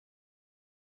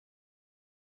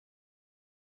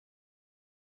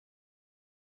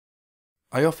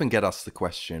I often get asked the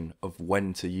question of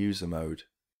when to use a mode.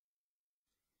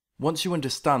 Once you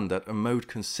understand that a mode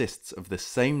consists of the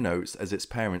same notes as its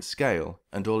parent scale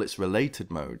and all its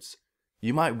related modes,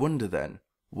 you might wonder then,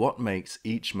 what makes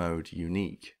each mode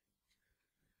unique?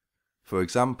 For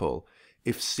example,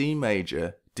 if C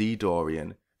major, D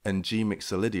Dorian, and G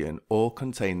Mixolydian all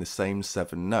contain the same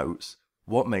 7 notes,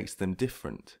 what makes them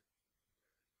different?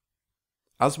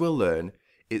 As we'll learn,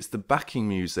 it's the backing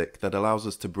music that allows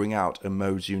us to bring out a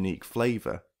mode's unique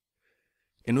flavour.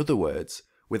 In other words,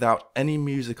 without any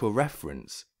musical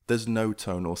reference, there's no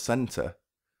tonal centre,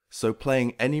 so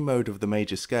playing any mode of the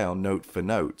major scale note for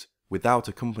note, without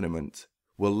accompaniment,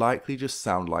 will likely just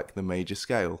sound like the major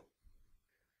scale.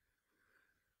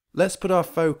 Let's put our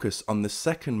focus on the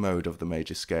second mode of the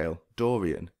major scale,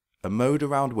 Dorian, a mode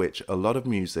around which a lot of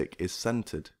music is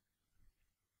centred.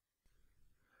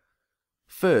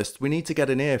 First, we need to get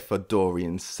an ear for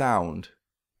Dorian's sound.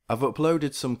 I've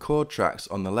uploaded some chord tracks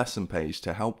on the lesson page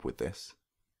to help with this.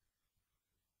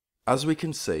 As we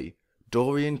can see,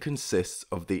 Dorian consists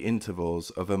of the intervals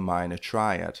of a minor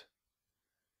triad.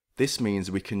 This means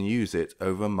we can use it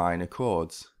over minor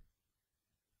chords.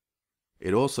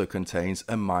 It also contains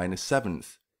a minor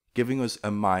 7th, giving us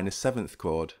a minor 7th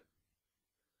chord.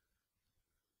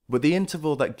 But the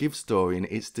interval that gives Dorian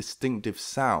its distinctive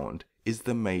sound is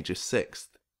the major 6th.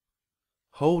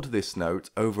 Hold this note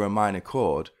over a minor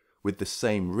chord with the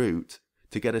same root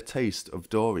to get a taste of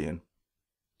Dorian.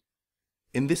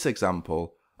 In this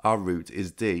example, our root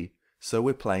is D, so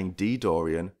we're playing D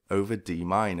Dorian over D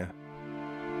minor.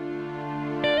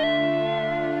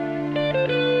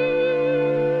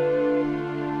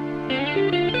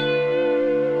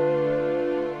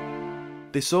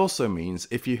 This also means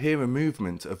if you hear a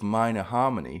movement of minor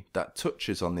harmony that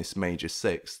touches on this major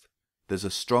 6th, there's a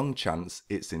strong chance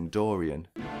it's in Dorian.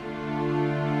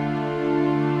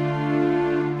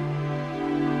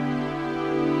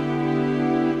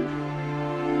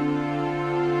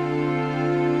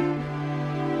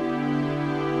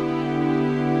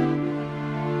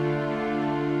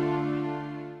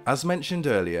 As mentioned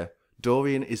earlier,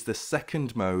 Dorian is the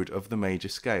second mode of the major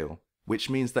scale, which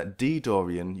means that D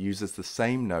Dorian uses the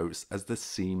same notes as the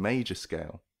C major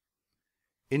scale.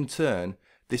 In turn,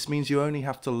 this means you only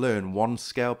have to learn one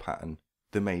scale pattern,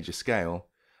 the major scale,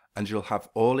 and you'll have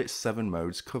all its 7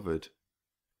 modes covered.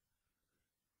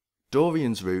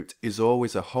 Dorian's root is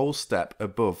always a whole step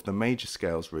above the major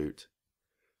scale's root,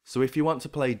 so if you want to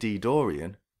play D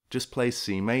Dorian, just play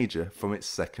C major from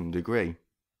its 2nd degree.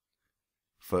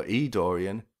 For E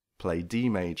Dorian, play D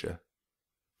major.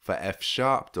 For F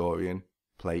sharp Dorian,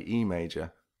 play E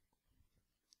major.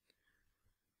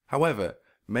 However,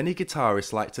 many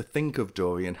guitarists like to think of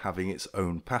Dorian having its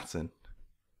own pattern.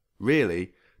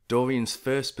 Really, Dorian's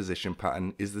 1st position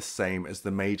pattern is the same as the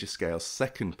major scale's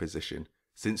 2nd position,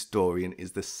 since Dorian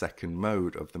is the 2nd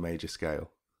mode of the major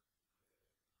scale.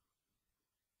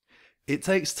 It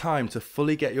takes time to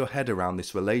fully get your head around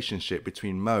this relationship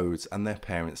between modes and their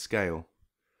parent scale,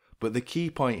 but the key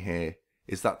point here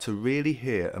is that to really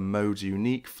hear a mode's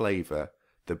unique flavour,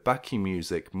 the backing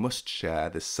music must share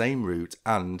the same root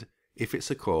and, if it's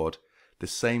a chord, the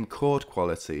same chord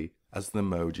quality as the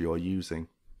mode you're using.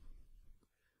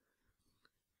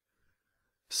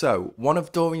 So, one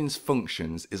of Dorian's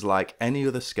functions is like any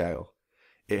other scale.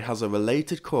 It has a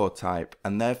related chord type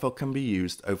and therefore can be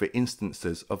used over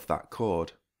instances of that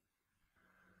chord.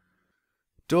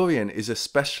 Dorian is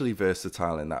especially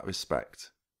versatile in that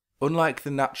respect. Unlike the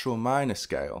natural minor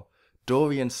scale,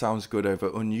 Dorian sounds good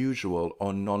over unusual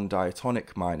or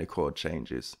non-diatonic minor chord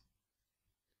changes.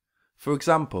 For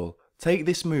example, take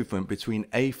this movement between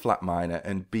A flat minor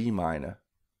and B minor.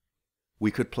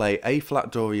 We could play A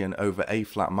flat Dorian over A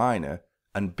flat minor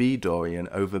and B Dorian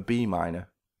over B minor.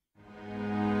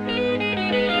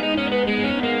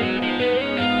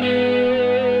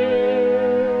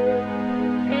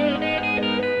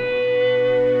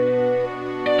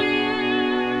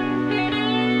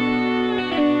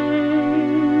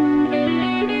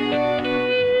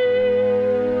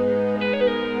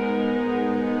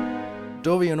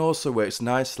 Dorian also works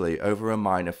nicely over a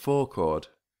minor 4 chord.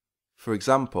 For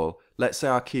example, let's say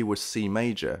our key was C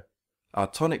major. Our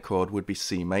tonic chord would be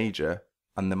C major,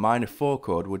 and the minor 4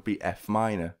 chord would be F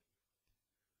minor.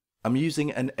 I'm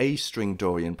using an A string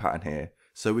Dorian pattern here,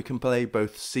 so we can play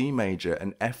both C major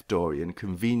and F Dorian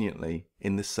conveniently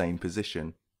in the same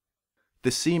position.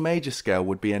 The C major scale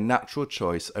would be a natural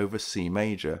choice over C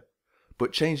major,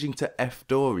 but changing to F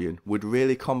Dorian would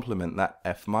really complement that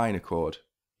F minor chord.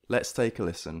 Let's take a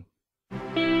listen.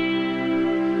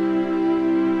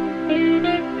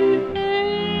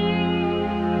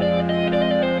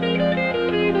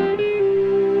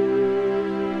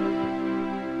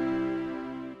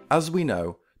 As we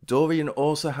know, Dorian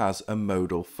also has a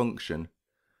modal function.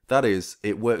 That is,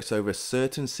 it works over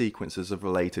certain sequences of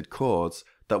related chords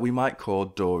that we might call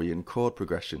Dorian chord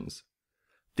progressions.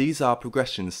 These are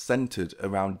progressions centered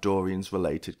around Dorian's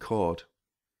related chord.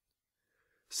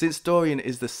 Since Dorian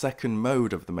is the second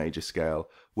mode of the major scale,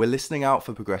 we're listening out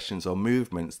for progressions or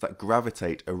movements that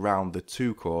gravitate around the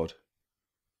 2 chord.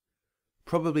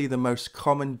 Probably the most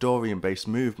common Dorian-based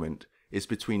movement is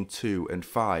between 2 and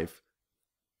 5.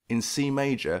 In C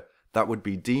major, that would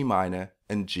be D minor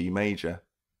and G major.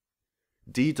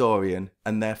 D Dorian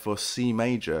and therefore C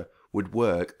major would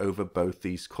work over both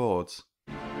these chords.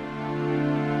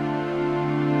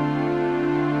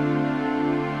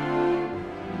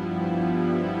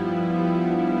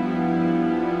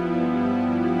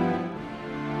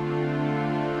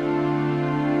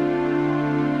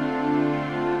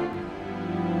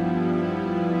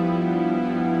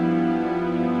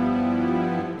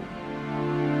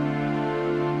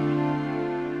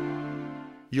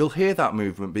 You'll hear that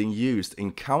movement being used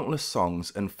in countless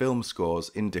songs and film scores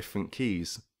in different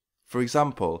keys. For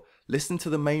example, listen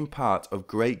to the main part of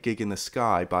Great Gig in the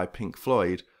Sky by Pink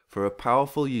Floyd for a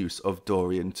powerful use of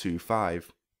Dorian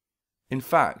 2/5. In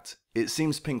fact, it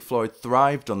seems Pink Floyd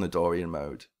thrived on the Dorian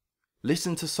mode.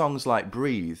 Listen to songs like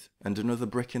Breathe and Another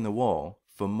Brick in the Wall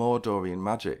for more Dorian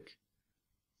magic.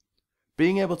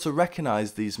 Being able to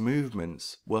recognize these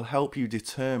movements will help you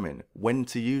determine when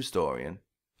to use Dorian,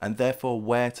 and therefore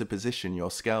where to position your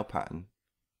scale pattern.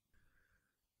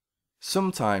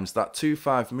 Sometimes that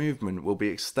 2/5 movement will be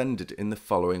extended in the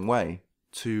following way,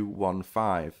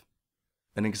 2-1-5.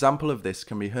 An example of this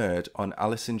can be heard on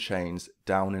Alice in Chains'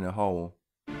 Down in a Hole.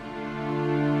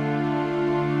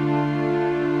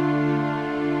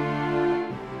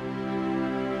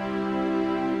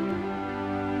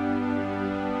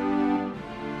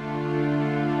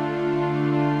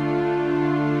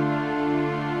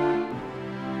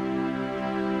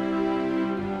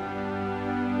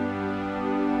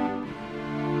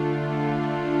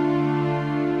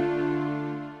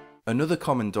 Another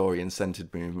common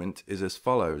Dorian-centered movement is as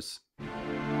follows.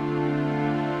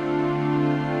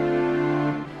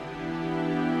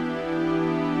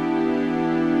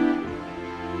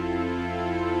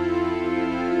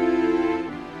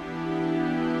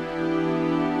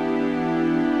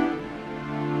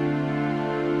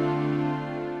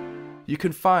 You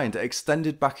can find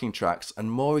extended backing tracks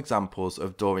and more examples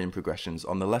of Dorian progressions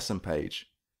on the lesson page.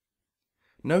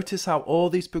 Notice how all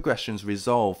these progressions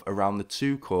resolve around the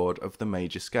 2 chord of the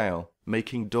major scale,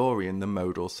 making Dorian the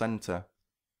modal center.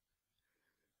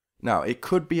 Now, it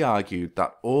could be argued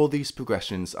that all these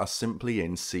progressions are simply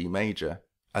in C major,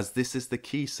 as this is the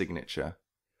key signature.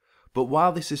 But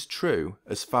while this is true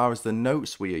as far as the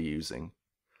notes we are using,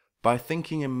 by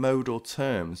thinking in modal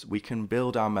terms we can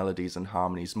build our melodies and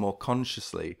harmonies more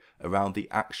consciously around the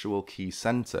actual key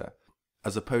center,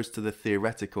 as opposed to the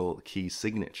theoretical key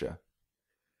signature.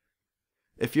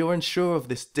 If you're unsure of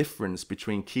this difference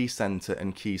between key center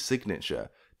and key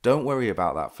signature, don't worry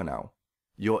about that for now.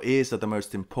 Your ears are the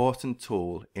most important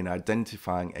tool in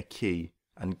identifying a key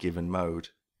and given mode.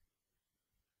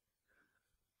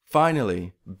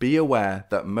 Finally, be aware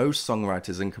that most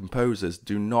songwriters and composers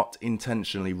do not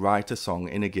intentionally write a song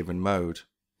in a given mode.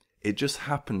 It just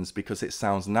happens because it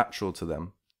sounds natural to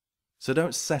them. So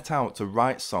don't set out to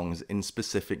write songs in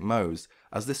specific modes,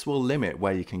 as this will limit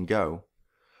where you can go.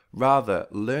 Rather,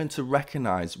 learn to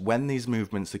recognize when these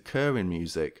movements occur in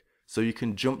music so you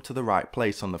can jump to the right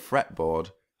place on the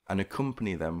fretboard and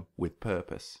accompany them with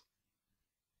purpose.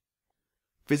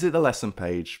 Visit the lesson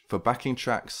page for backing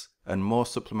tracks and more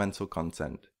supplemental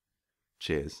content.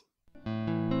 Cheers.